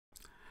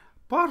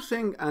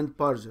Parsing and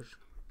parser.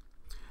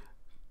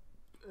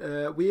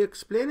 We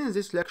explain in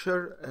this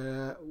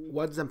lecture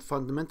what the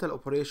fundamental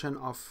operation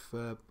of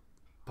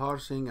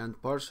parsing and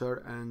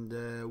parser,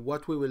 and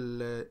what we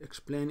will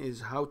explain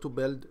is how to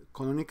build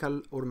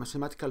canonical or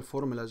mathematical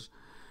formulas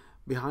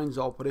behind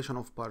the operation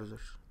of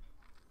parsers.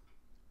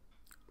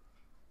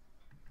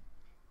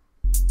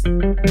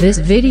 This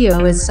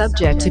video is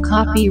subject to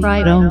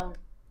copyright owned.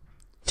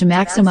 To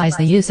maximize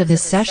the use of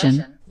this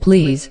session,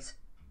 please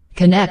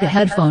connect a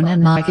headphone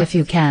and mic if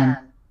you can.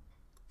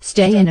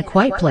 Stay in a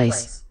quiet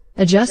place.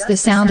 Adjust the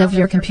sound of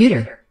your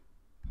computer.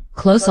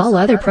 Close all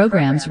other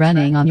programs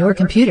running on your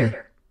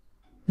computer.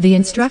 The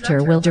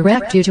instructor will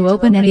direct you to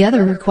open any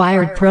other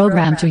required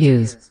program to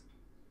use.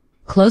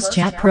 Close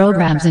chat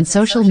programs in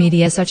social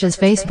media such as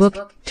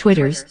Facebook,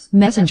 Twitters,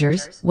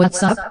 Messengers,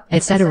 WhatsApp,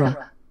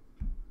 etc.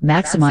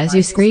 Maximize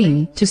your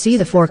screen to see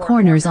the four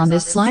corners on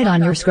this slide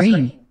on your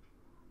screen.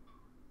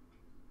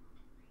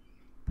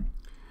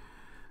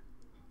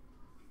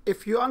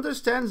 If you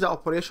understand the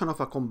operation of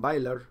a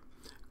compiler,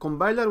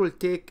 compiler will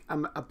take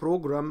a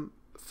program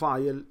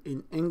file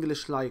in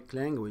English-like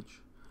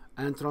language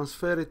and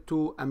transfer it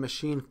to a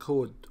machine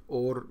code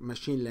or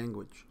machine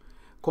language.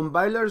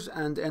 Compilers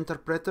and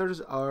interpreters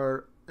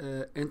are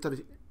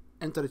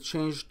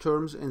interchange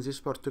terms in this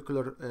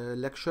particular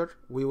lecture.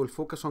 We will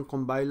focus on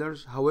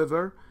compilers.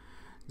 However,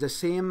 the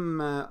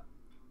same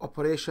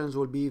operations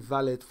will be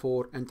valid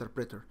for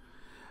interpreter.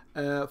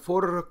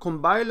 For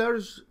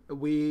compilers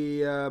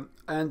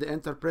and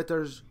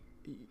interpreters,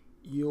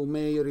 you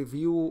may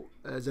review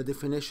the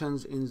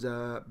definitions in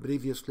the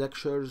previous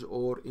lectures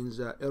or in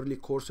the early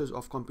courses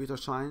of computer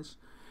science.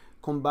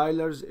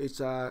 Compilers, it's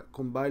a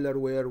compiler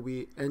where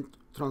we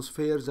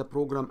transfer the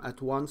program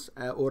at once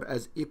or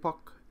as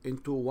epoch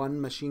into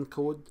one machine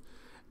code.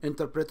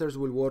 Interpreters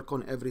will work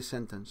on every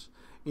sentence.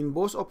 In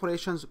both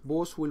operations,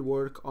 both will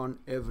work on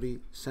every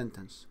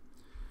sentence.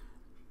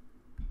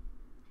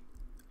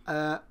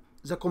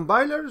 The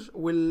compilers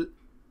will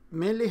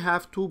mainly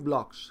have two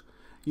blocks.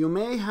 You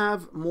may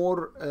have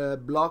more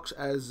blocks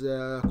as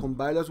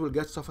compilers will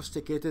get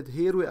sophisticated.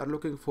 Here we are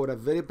looking for a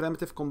very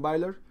primitive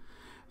compiler.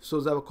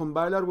 So the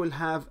compiler will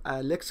have a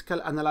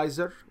lexical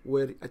analyzer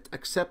where it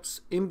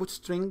accepts input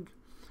string,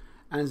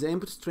 and the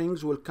input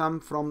strings will come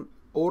from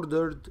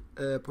ordered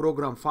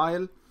program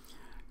file.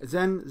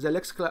 Then the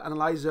lexical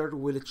analyzer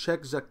will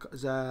check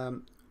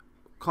the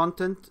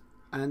content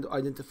and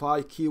identify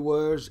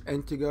keywords,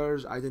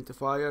 integers,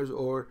 identifiers,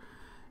 or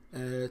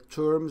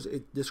terms.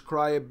 It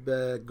describe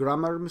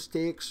grammar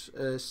mistakes,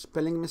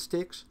 spelling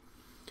mistakes,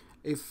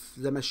 if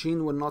the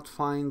machine will not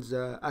find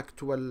the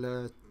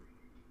actual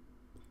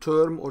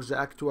term or the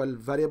actual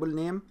variable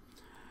name.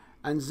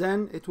 And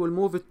then it will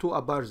move it to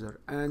a parser,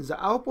 and the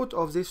output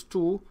of these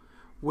two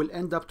will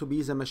end up to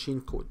be the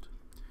machine code.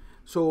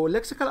 So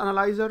lexical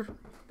analyzer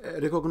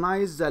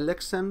recognize the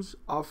lexems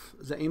of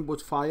the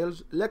input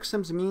files.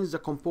 Lexems means the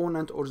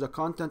component or the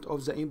content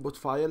of the input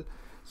file,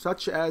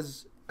 such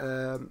as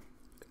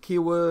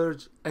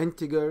keywords,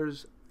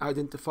 integers,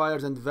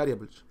 identifiers, and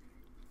variables.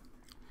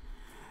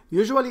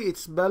 Usually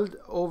it's built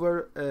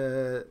over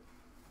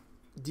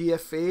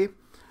DFA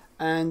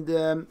and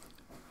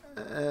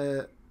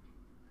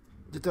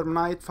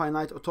determinate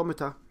finite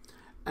automata,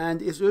 and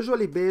is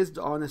usually based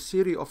on a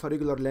theory of a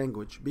regular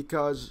language,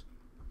 because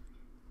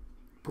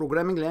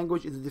programming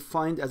language is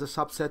defined as a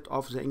subset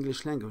of the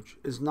English language,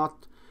 is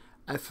not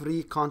a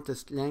free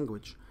context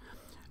language.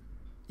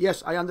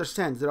 Yes, I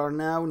understand there are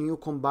now new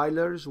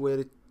compilers where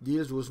it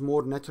deals with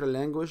more natural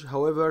language.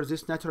 However,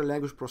 this natural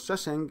language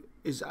processing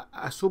is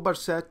a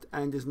superset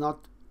and is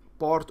not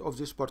part of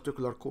this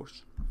particular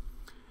course.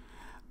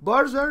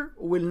 Parser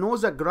will know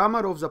the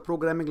grammar of the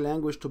programming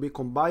language to be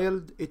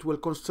compiled. It will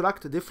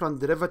construct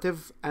different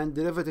derivative and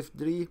derivative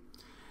tree.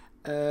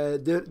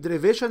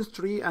 Derivations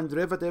tree and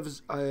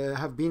derivatives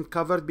have been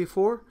covered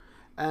before,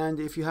 and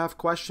if you have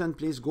questions,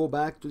 please go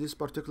back to these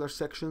particular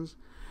sections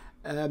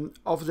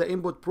of the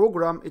input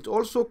program. It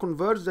also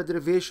converts the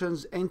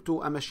derivations into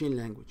a machine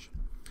language.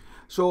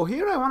 So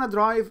here I want to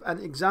drive an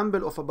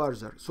example of a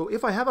parser. So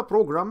if I have a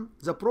program,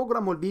 the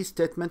program will be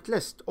statement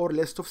list or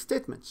list of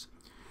statements.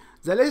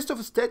 The list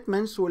of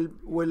statements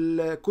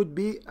could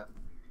be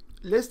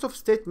list of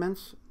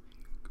statements.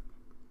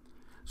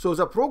 So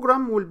the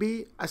program will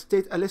be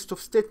a list of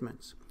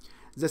statements.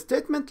 The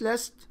statement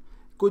list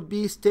could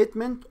be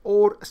statement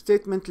or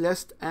statement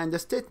list and a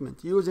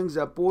statement using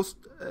the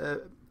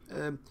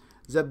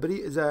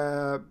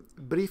the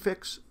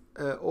prefix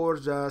or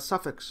the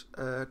suffix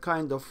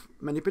kind of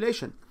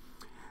manipulation.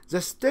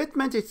 The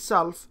statement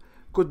itself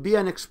could be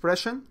an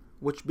expression,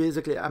 which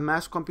basically a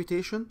math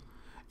computation.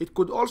 It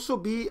could also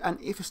be an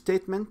if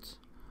statement,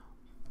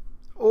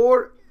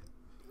 or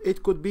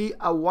it could be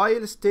a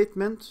while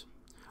statement,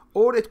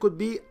 or it could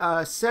be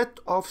a set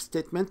of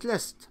statement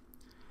list.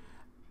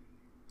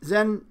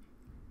 Then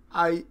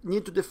I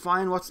need to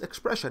define what's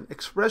expression.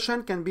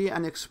 Expression can be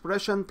an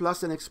expression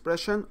plus an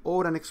expression,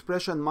 or an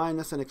expression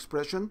minus an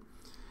expression,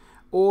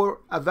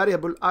 or a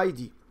variable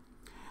ID.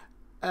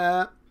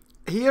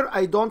 Here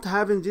I don't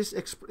have in this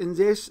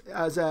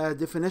as a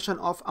definition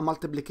of a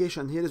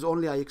multiplication. Here is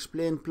only I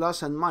explain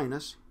plus and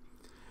minus.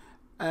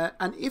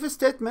 An if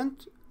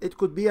statement, it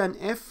could be an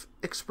if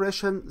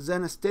expression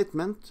then a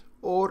statement,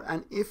 or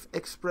an if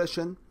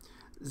expression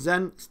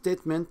then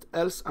statement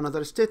else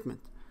another statement.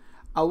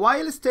 A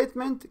while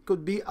statement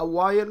could be a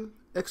while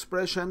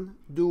expression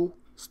do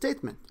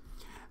statement.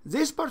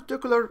 This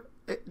particular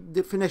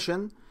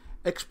definition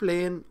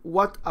explain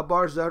what a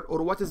parser,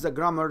 or what is the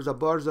grammar the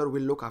parser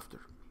will look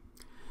after.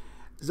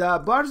 The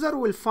parser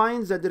will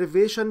find the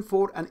derivation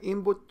for an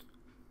input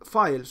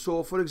file.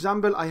 So for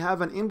example, I have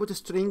an input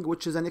string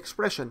which is an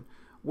expression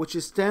which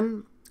is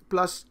 10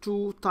 plus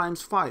 2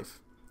 times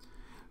 5.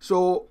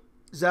 So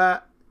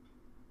the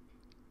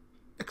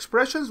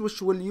expressions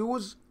which will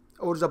use,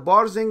 or the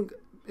parsing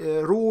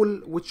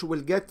rule which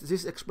will get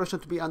this expression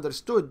to be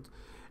understood,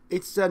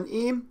 it's an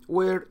E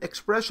where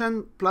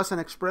expression plus an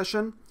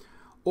expression,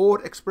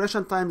 or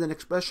expression times an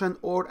expression,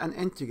 or an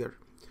integer.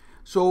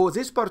 So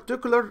this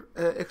particular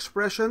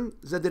expression,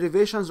 the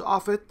derivations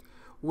of it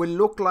will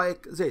look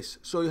like this.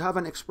 So you have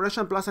an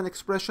expression plus an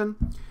expression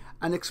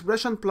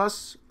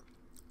plus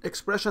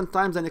expression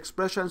times an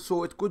expression.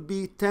 So it could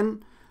be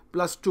 10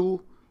 plus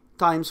 2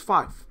 times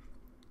 5.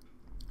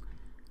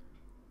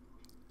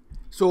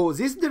 So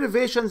these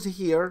derivations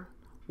here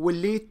will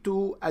lead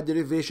to a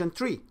derivation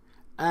tree.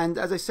 And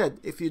as I said,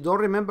 if you don't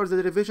remember the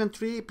derivation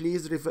tree,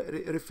 please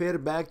refer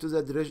back to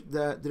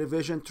the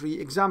derivation tree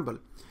example.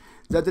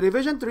 The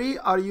derivation tree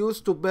are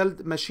used to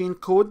build machine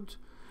code.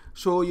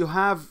 So you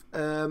have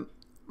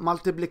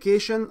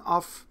multiplication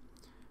of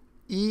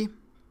E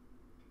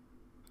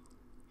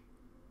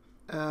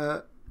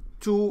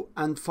 2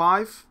 and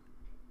 5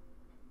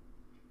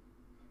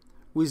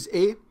 with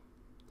A,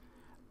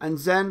 and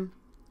then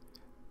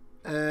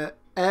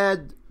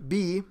add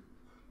B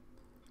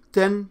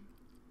 10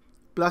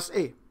 plus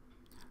A.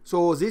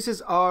 So this is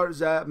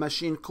the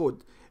machine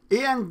code.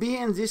 A and B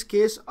in this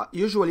case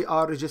usually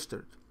are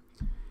registered.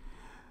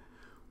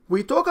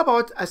 We talk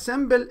about a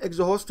simple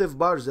exhaustive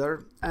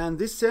parser, and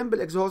this simple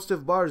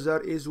exhaustive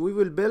parser is we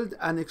will build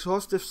an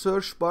exhaustive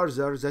search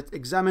parser that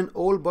examine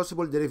all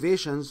possible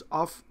derivations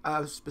of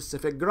a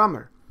specific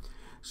grammar.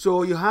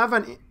 So you have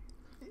an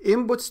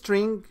input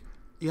string,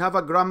 you have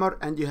a grammar,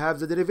 and you have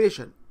the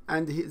derivation,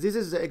 and this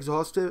is the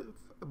exhaustive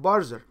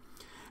parser.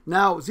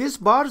 Now these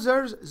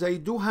parsers, they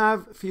do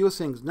have few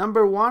things.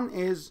 Number one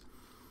is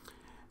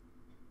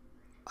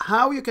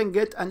how you can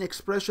get an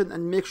expression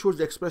and make sure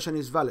the expression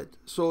is valid.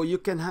 So you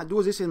can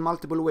do this in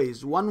multiple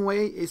ways. One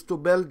way is to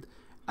build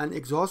an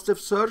exhaustive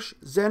search,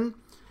 then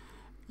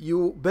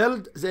you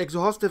build the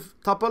exhaustive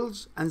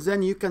tuples, and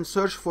then you can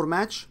search for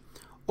match,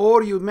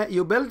 or you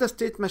build a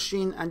state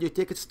machine and you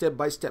take it step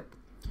by step.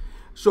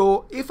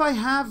 So if I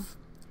have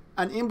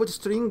an input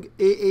string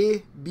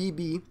AA,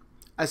 BB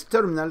as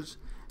terminals,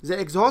 the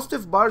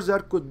exhaustive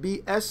parser could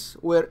be S,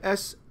 where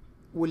S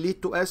will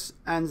lead to S,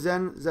 and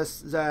then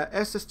the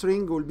S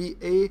string will be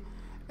A,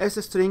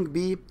 S string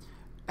B,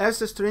 S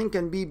string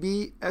can be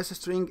B, S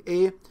string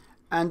A,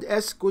 and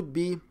S could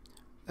be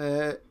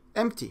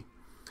empty.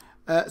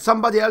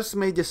 Somebody else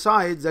may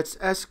decide that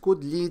S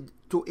could lead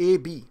to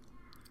AB,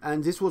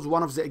 and this was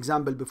one of the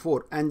example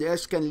before, and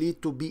S can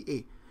lead to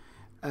BA.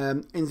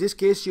 In this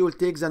case, you will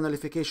take the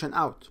nullification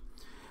out.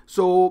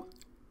 So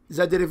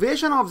the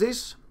derivation of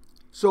this,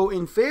 so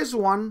in phase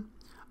 1,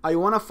 I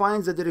want to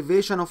find the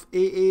derivation of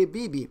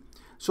AABB.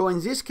 So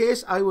in this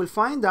case, I will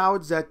find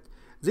out that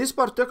these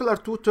particular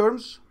two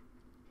terms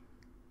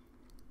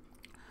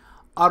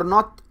are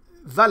not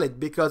valid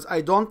because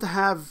I don't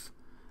have,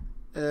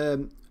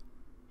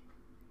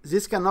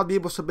 this cannot be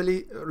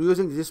possibly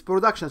using this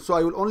production. So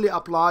I will only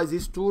apply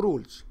these two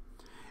rules.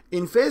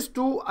 In phase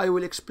 2, I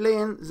will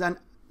explain, then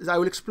I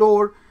will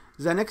explore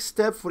the next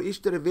step for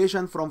each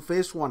derivation from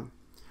phase 1.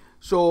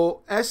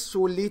 So S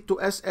will lead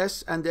to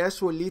SS, and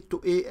S will lead to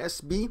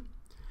ASB.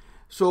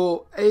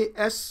 So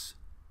AS,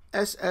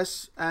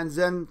 SS, and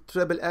then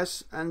triple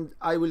S, and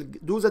I will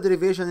do the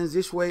derivation in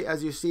this way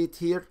as you see it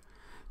here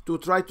to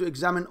try to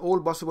examine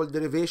all possible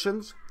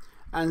derivations.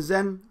 And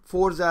then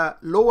for the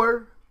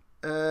lower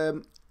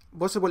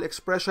possible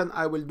expression,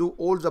 I will do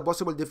all the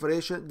possible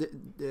derivation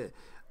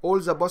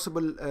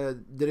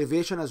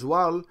as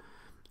well,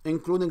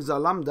 including the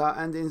lambda,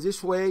 and in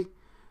this way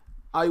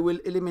I will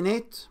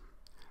eliminate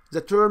the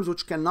terms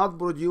which cannot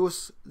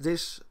produce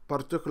this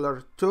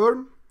particular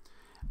term.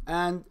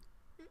 And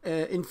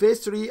in phase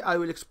 3 I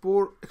will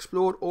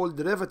explore all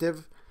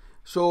derivative.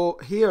 So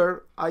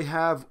here I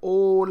have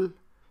all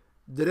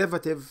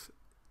derivative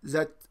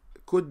that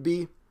could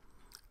be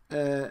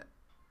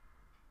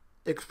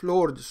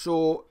explored.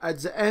 So at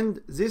the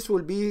end, this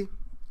will be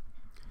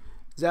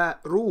the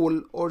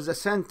rule or the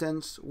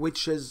sentence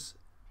which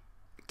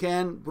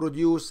can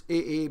produce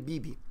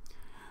AABB.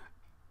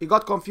 You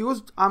got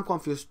confused? I'm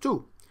confused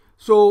too.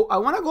 So I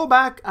want to go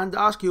back and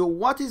ask you,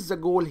 what is the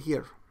goal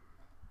here,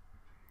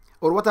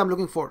 or what I'm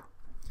looking for?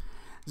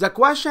 The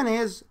question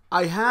is,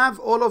 I have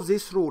all of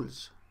these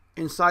rules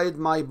inside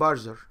my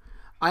parser.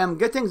 I am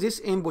getting this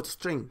input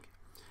string.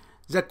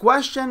 The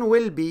question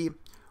will be,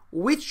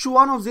 which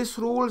one of these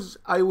rules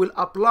I will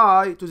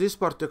apply to this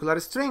particular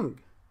string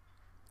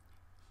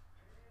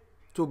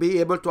to be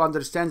able to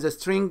understand the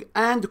string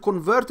and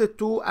convert it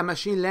to a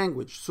machine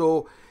language.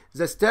 So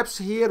the steps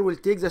here will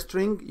take the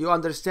string, you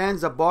understand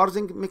the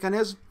parsing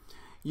mechanism,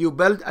 you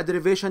build a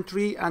derivation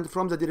tree, and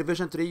from the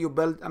derivation tree you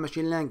build a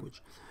machine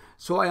language.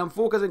 So I am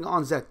focusing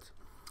on that.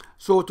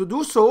 So to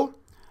do so,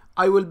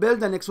 I will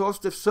build an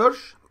exhaustive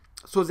search.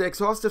 So the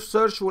exhaustive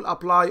search will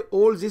apply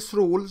all these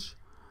rules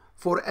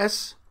for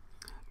S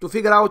to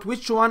figure out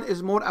which one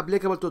is more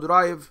applicable to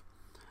derive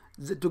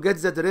to get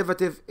the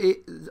derivative A,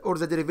 or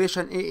the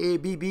derivation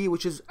AABB,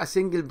 which is a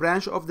single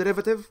branch of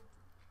derivative.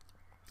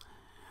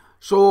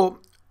 So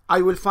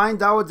I will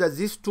find out that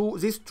these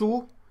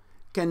two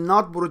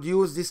cannot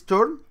produce this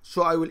term,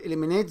 so I will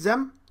eliminate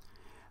them,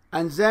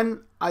 and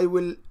then I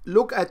will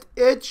look at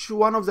each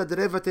one of the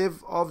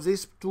derivative of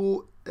these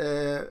two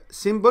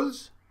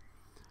symbols,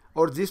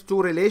 or these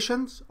two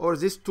relations, or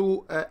these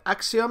two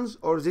axioms,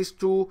 or these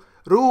two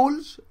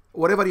rules,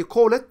 whatever you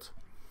call it,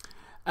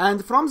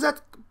 and from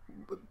that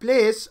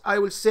place I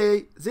will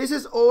say this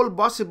is all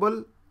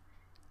possible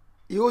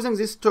using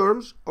these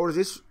terms or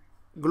this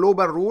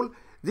global rule.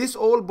 These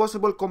all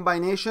possible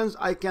combinations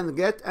I can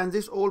get, and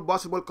this all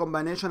possible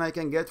combination I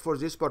can get for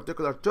these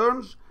particular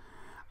terms.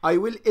 I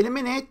will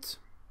eliminate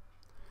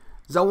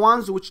the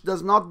ones which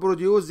does not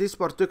produce this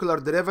particular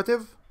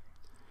derivative,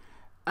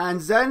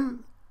 and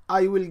then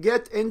I will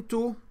get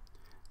into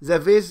the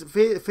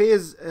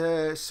phase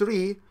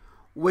 3,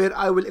 where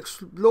I will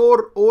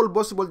explore all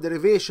possible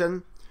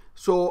derivation.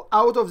 So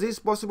out of these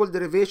possible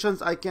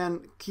derivations I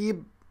can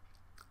keep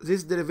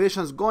these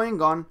derivations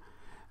going on,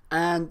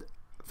 and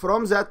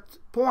from that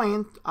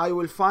point I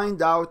will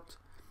find out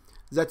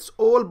that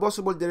all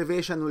possible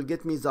derivation will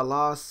get me the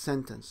last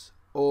sentence,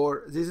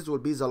 or this will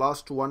be the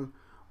last one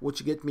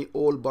which get me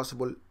all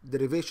possible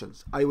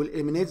derivations. I will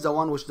eliminate the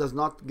one which does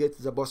not get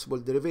the possible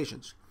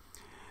derivations.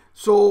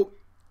 So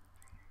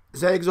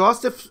the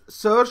exhaustive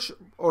search,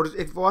 or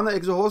if I want to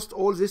exhaust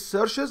all these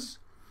searches,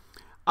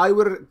 I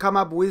will come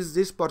up with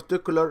this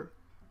particular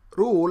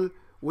rule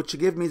which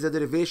give me the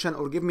derivation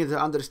or give me the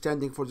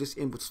understanding for this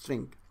input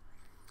string.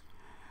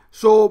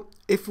 So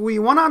if we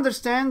want to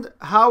understand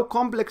how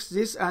complex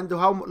this and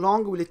how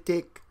long will it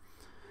take,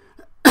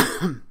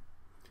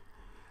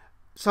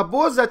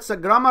 suppose that the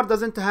grammar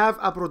doesn't have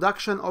a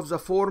production of the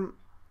form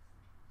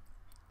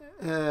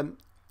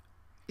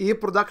A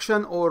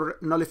production or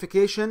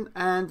nullification,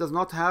 and does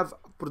not have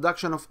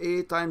production of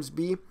A times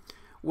B,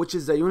 which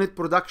is the unit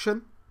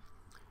production.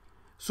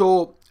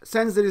 So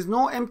since there is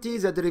no empty,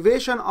 the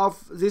derivation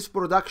of this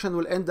production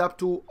will end up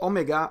to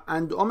omega,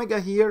 and omega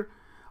here,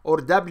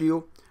 or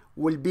W,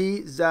 will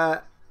be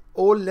the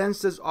all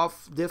lengths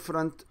of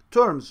different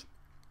terms.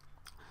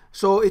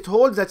 So it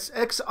holds that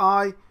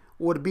xi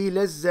would be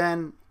less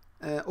than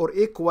or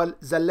equal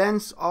the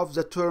length of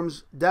the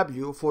terms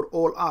W for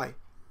all I.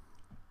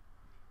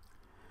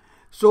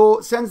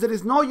 So since there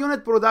is no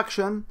unit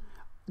production,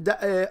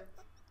 the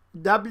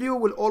W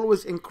will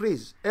always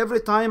increase.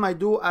 Every time I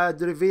do a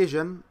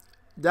derivation,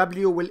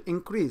 W will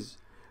increase.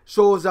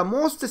 So the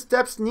most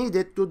steps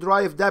needed to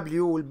derive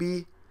W will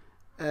be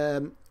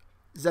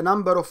the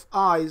number of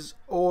i's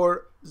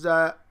or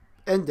the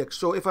index.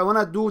 So if I want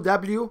to do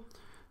W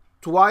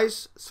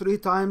twice, 3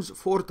 times,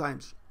 4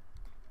 times.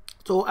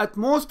 So at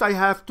most I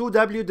have 2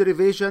 W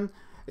derivation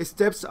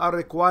steps are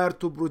required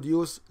to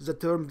produce the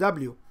term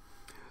W.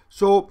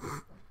 So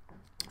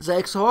the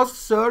exhaust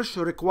search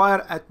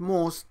require at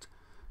most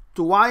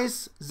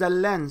twice the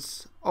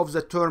length of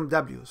the term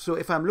W. So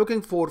if I'm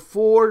looking for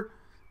 4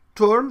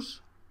 terms,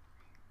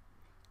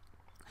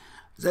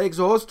 the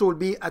exhaust will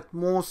be at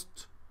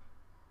most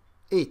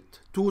 8,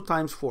 2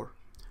 times 4.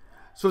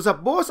 So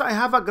suppose I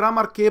have a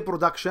grammar K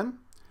production,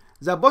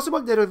 the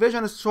possible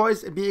derivation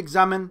choice be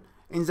examined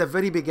in the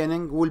very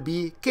beginning will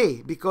be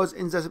K, because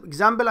in the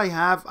example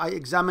I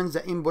examine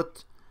the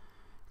input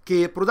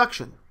K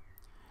production.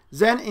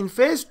 Then in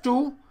phase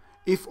 2,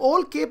 if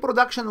all K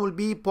production will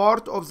be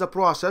part of the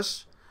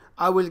process,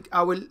 I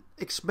will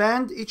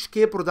expand each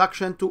K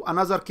production to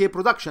another K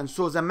production.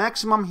 So the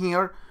maximum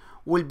here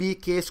will be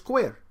K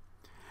square.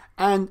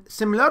 And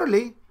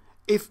similarly,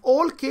 if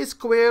all K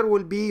square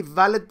will be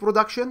valid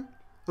production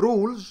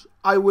rules,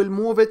 I will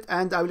move it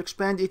and I will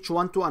expand each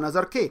one to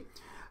another K.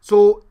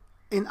 So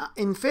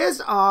in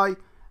phase I,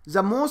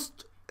 the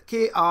most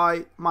Ki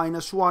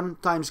minus 1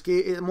 times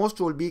K, most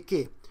will be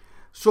K.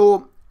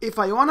 So if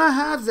I want to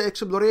have the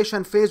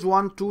exploration phase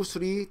 1, 2,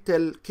 3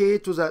 till K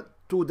to the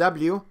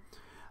 2W,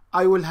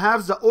 I will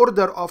have the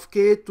order of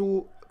K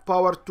to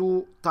power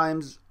 2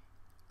 times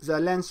the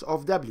length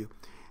of W.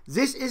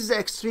 This is the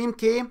extreme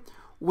K,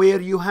 where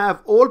you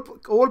have all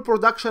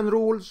production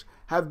rules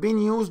have been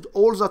used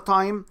all the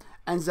time,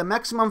 and the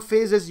maximum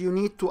phases you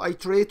need to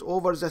iterate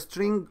over the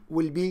string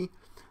will be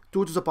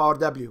 2 to the power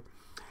W.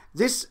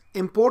 The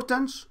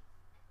importance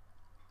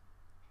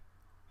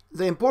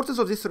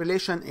of this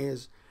relation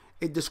is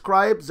it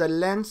describes the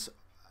length,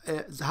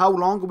 how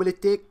long will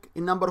it take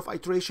in number of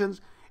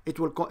iterations. it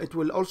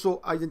will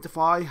also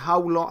identify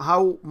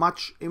how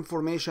much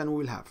information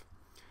we will have.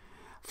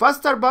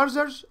 Faster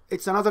parsers,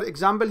 it's another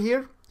example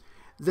here.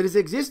 There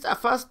exists a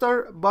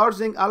faster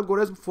parsing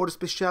algorithm for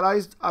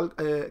specialized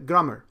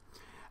grammar,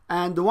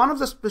 and one of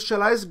the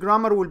specialized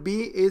grammar will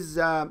be is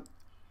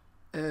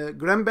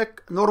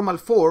Grambek normal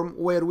form,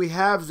 where we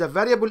have the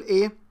variable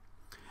a,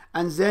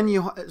 and then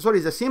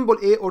the symbol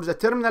a or the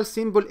terminal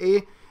symbol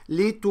a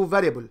lead to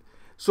variable.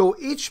 So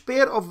each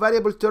pair of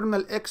variable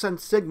terminal x and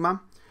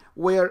sigma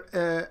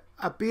where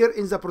appear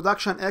in the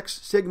production x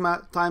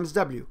sigma times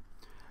w.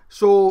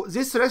 So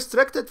this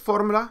restricted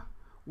formula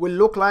will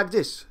look like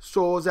this.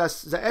 So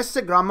the S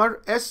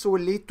grammar, S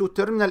will lead to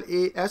terminal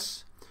A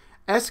S,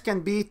 S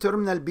can be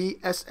terminal B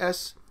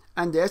SS,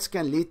 and S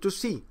can lead to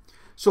C.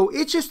 So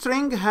each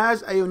string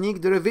has a unique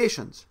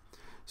derivations.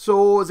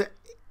 So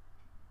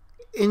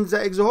in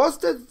the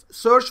exhaustive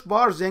search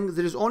parsing,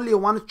 there is only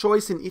one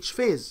choice in each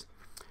phase.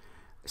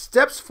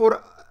 Steps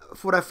for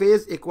a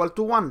phase equal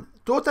to 1.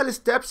 Total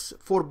steps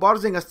for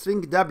parsing a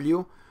string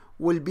W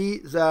will be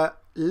the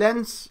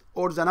length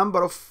or the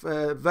number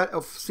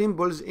of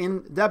symbols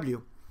in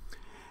W.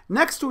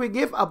 Next, we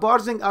give a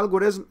parsing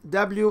algorithm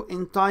W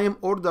in time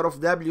order of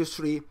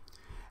W3.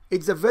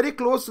 It's very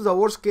close to the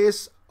worst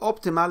case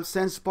optimal,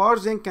 since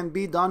parsing can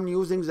be done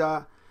using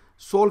the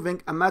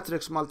solving a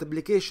matrix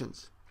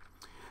multiplications.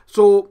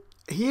 So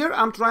here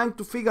I'm trying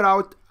to figure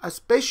out a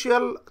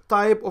special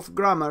type of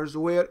grammars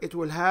where it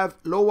will have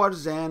lower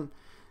than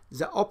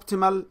the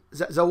optimal,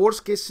 the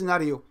worst case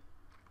scenario.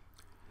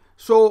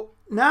 So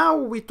now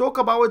we talk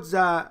about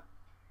the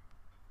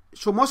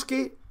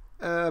Chomsky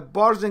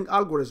parsing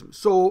algorithm.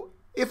 So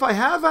if I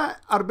have an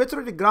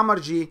arbitrary grammar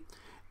G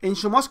in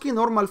Chomsky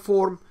normal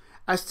form,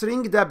 a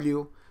string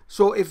W,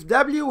 so if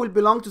W will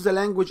belong to the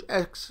language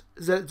X,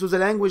 to the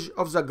language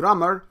of the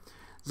grammar,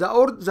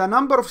 the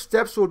number of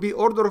steps will be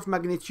order of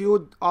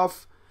magnitude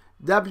of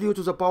W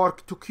to the power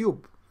 2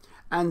 cube.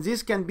 And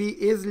this can be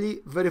easily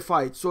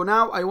verified. So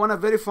now I want to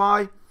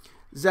verify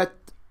that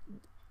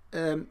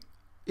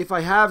if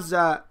I have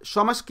the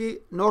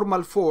Chomsky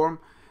normal form,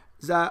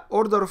 the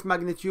order of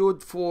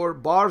magnitude for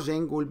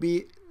parsing will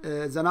be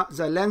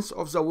the length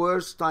of the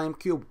words time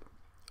cube,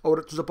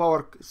 or to the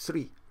power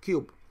 3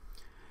 cube.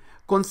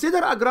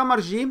 Consider a grammar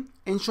G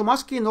in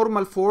Chomsky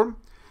normal form.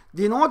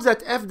 Denote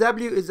that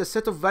FW is the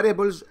set of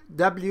variables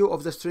W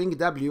of the string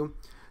W.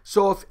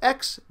 So if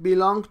X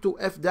belongs to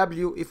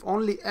FW, if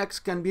only X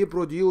can be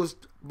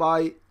produced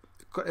by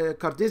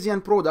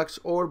Cartesian products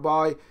or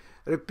by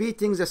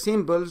repeating the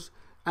symbols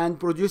and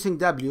producing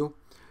W.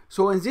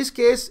 So in this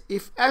case,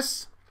 if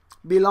S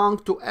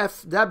belongs to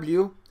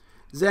FW,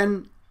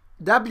 then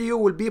W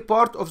will be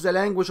part of the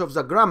language of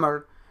the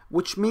grammar,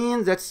 which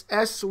means that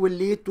S will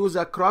lead to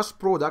the cross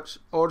products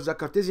or the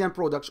Cartesian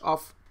products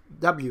of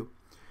W.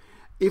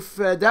 If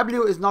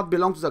W is not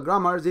belong to the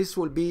grammar, this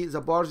will be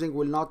the parsing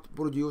will not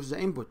produce the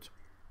input.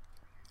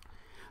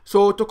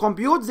 So to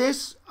compute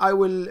this, I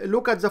will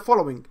look at the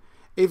following.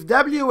 If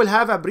W will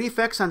have a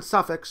prefix and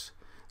suffix,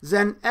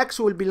 then X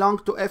will belong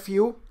to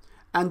FU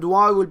and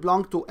Y will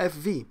belong to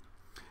FV.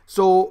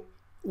 So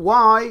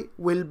Y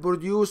will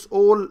produce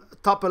all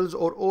tuples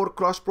or all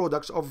cross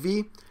products of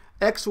V.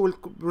 X will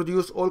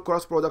produce all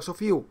cross products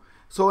of U.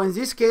 So in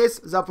this case,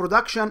 the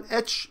production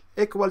H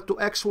equal to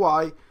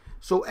XY.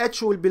 So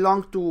H will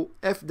belong to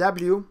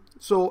FW.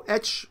 So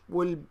H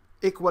will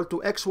equal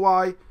to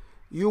XY,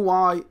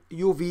 UY,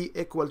 UV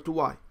equal to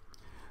Y.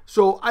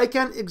 So I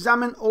can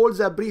examine all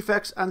the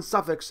prefix and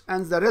suffix,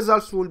 and the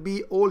results will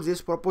be all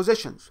these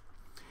propositions.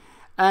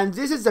 And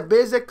this is the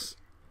basics.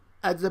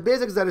 At the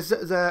basics,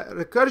 the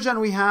recursion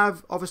we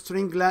have of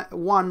string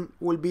 1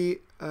 will be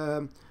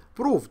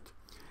proved.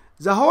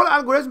 The whole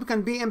algorithm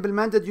can be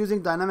implemented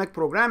using dynamic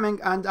programming,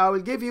 and I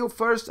will give you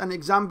first an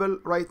example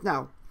right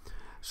now.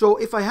 So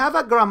if I have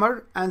a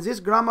grammar, and this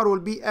grammar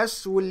will be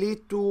S will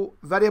lead to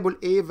variable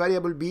A,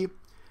 variable B,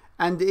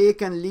 and A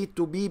can lead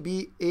to B,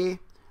 B, A,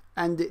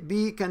 and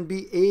B can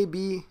be A,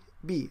 B,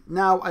 B.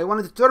 Now I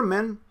want to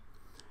determine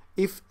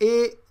if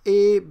A,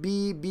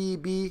 B, B,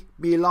 B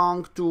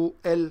belong to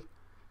L,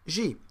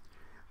 G.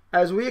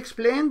 As we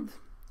explained,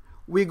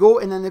 we go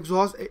in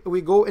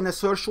a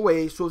search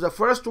way. So the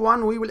first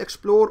one, we will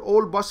explore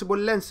all possible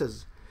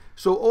lengths.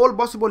 So all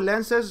possible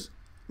lengths,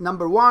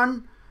 number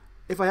 1,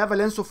 if I have a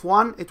length of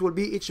 1, it will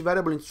be each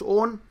variable in its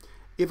own.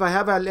 If I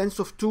have a length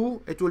of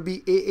 2, it will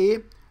be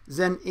AA,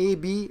 then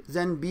AB,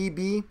 then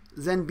BB,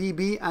 then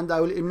BB, and I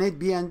will eliminate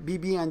B and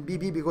BB and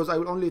BB because I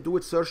will only do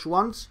it search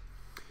once.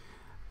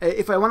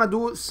 If I want to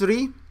do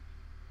 3,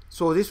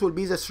 so this will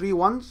be the 3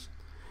 ones.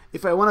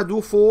 If I want to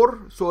do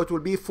 4, so it will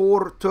be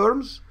 4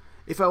 terms.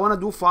 If I want to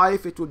do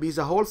 5, it will be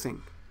the whole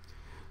thing.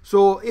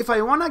 So if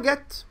I want to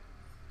get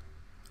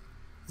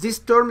these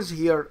terms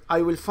here,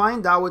 I will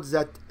find out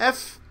that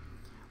F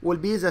will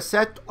be the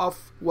set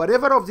of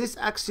whatever of these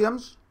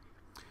axioms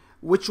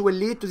which will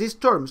lead to this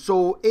term.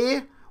 So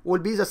A will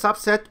be the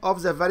subset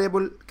of the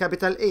variable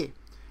capital A.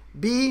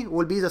 B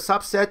will be the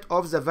subset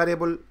of the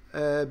variable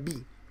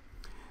B.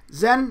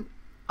 Then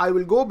I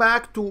will go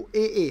back to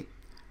AA.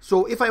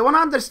 So if I want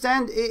to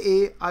understand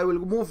AA, I will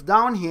move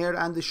down here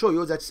and show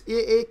you that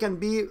AA can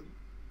be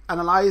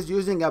analyzed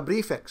using a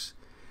prefix.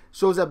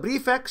 So the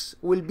prefix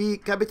will be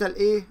capital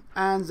A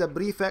and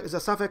the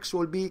suffix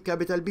will be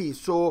capital B.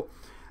 So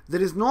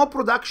there is no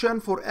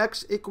production for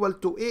X equal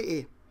to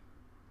AA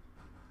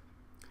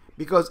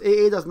because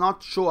AA does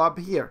not show up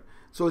here.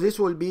 So this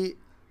will be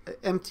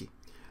empty.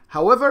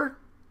 However,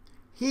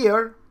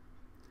 here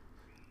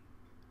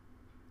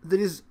there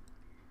is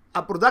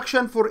a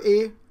production for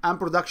A and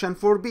production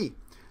for B.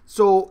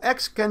 So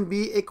X can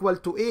be equal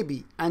to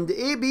AB, and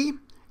AB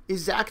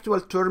is the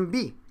actual term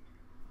B.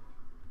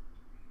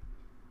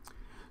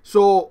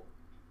 So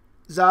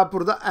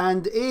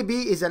and AB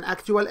is an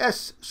actual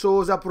S.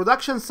 So the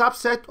production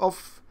subset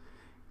of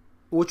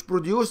which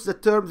produce the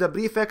term, the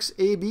prefix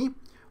AB,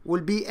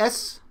 will be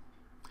S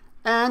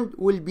and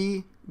will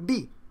be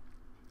B.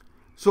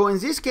 So in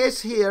this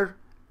case here,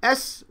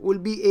 S will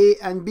be A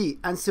and B,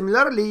 and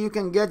similarly you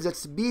can get that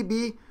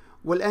BB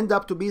will end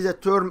up to be the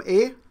term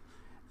A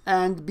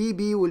and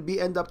BB will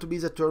be end up to be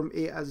the term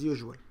A as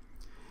usual.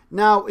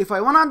 Now if I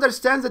want to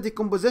understand the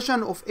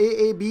decomposition of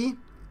AAB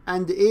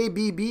and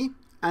ABB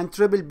and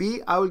triple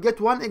B, I will get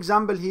one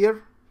example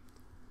here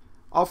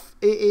of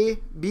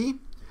AAB.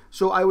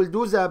 So I will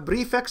do the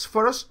prefix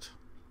first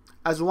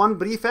as one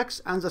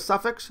prefix and the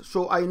suffix.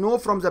 So I know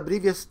from the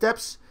previous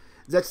steps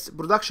that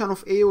production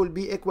of A will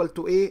be equal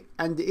to A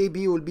and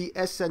AB will be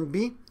S and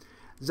B.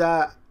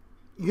 The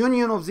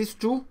union of these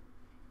two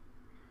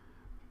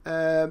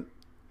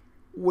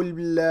will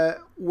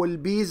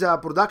be the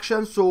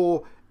production.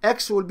 So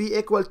X will be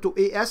equal to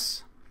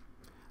AS.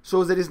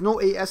 So there is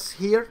no AS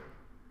here.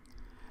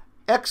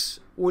 X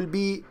will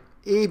be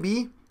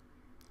AB.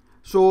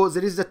 So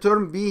there is the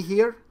term B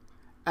here,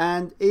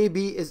 and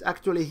AB is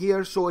actually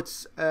here. So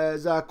it's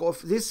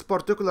this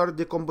particular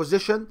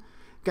decomposition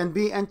can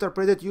be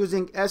interpreted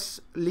using S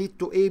lead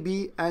to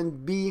AB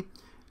and B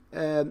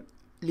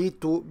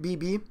lead to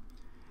BB.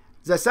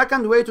 The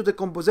second way to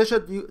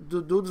decomposition,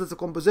 to do the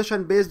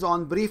decomposition based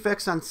on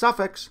prefix and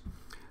suffix.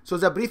 So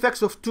the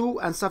prefix of 2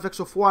 and suffix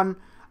of 1,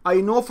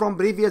 I know from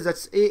previous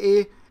that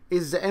AA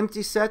is the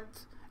empty set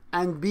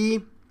and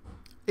B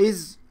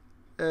is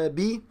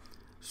B.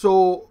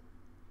 So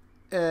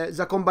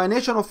the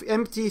combination of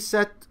empty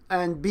set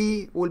and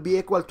B will be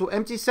equal to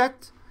empty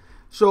set.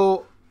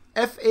 So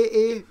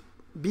FAA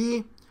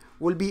B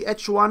will be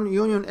H1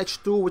 union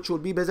H2, which will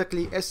be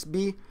basically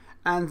SB,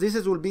 and this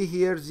will be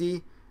here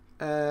the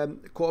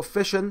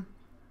coefficient.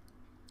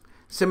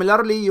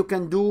 Similarly, you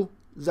can do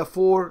the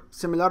 4.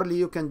 Similarly,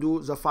 you can do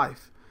the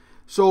 5.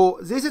 So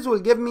this will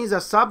give me the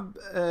sub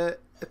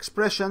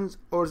expressions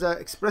or the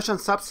expression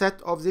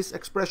subset of these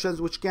expressions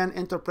which can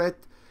interpret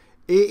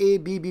AA,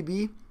 B, B,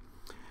 B.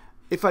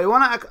 If I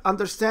want to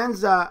understand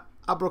the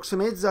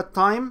approximate the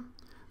time,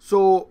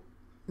 so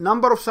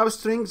number of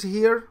substrings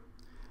here,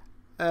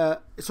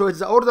 so it's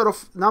the order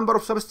of number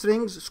of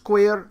substrings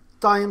square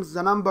times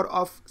the number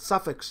of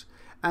suffix,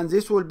 and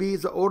this will be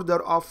the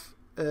order of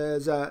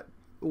the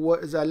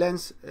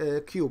length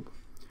cube.